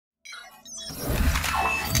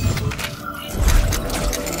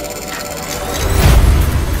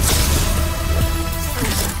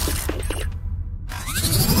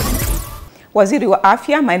Waziri wa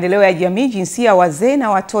Afya, Maendeleo ya Jamii, Jinsia, Wazee na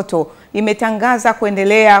Watoto imetangaza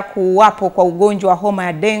kuendelea kuwapo kwa ugonjwa wa homa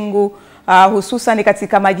ya dengu hususan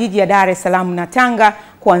katika majiji ya Dar es Salaam na Tanga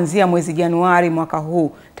kuanzia mwezi Januari mwaka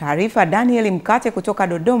huu. Taarifa Daniel Mkate kutoka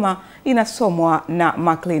Dodoma inasomwa na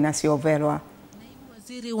Maklina Sioverwa.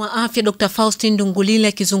 Waziri wa Afya Dr. Faustin Ndungulile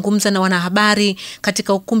akizungumza na wanahabari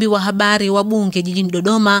katika ukumbi wa habari wa Bunge jijini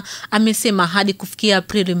Dodoma amesema hadi kufikia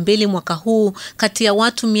Aprili 2 mwaka huu kati ya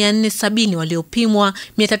watu 470 waliopimwa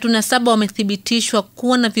 307 wamethibitishwa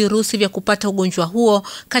kuwa na virusi vya kupata ugonjwa huo,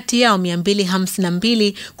 kati yao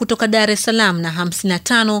 252 kutoka Dar es Salaam na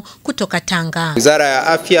 55 kutoka Tanga. Wizara ya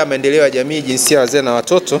Afya, Maendeleo ya Jamii, Jinsia, Wazee na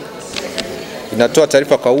Watoto inatoa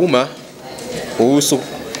taarifa kwa umma kuhusu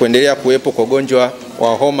kuendelea kuwepo kwa ugonjwa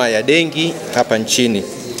wa homa ya dengi hapa nchini.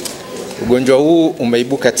 Ugonjwa huu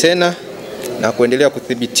umeibuka tena na kuendelea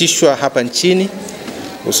kuthibitishwa hapa nchini,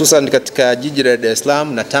 hususan katika jiji la Dar es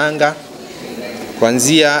Salaam na Tanga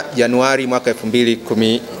kuanzia Januari mwaka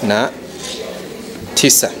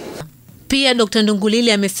 2019. Pia Dr.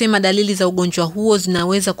 Ndungulile amesema dalili za ugonjwa huo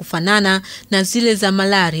zinaweza kufanana na zile za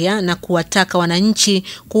malaria na kuwataka wananchi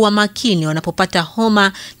kuwa makini wanapopata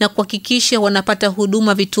homa na kuhakikisha wanapata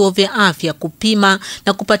huduma vituo vya afya kupima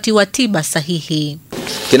na kupatiwa tiba sahihi.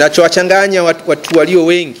 Kinachowachanganya watu walio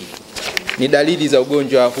wengi ni dalili za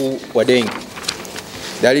ugonjwa huu wa dengue.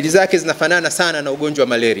 Dalili zake zinafanana sana na ugonjwa wa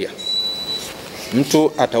malaria.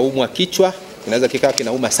 Mtu ataumwa kichwa, kinaweza kikaa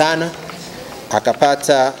kinauma sana,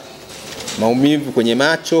 akapata maumivu kwenye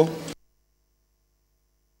macho.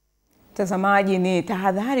 Mtazamaji, ni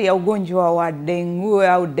tahadhari ya ugonjwa wa dengue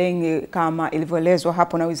au dengue kama ilivyoelezwa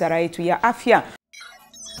hapo na Wizara yetu ya Afya.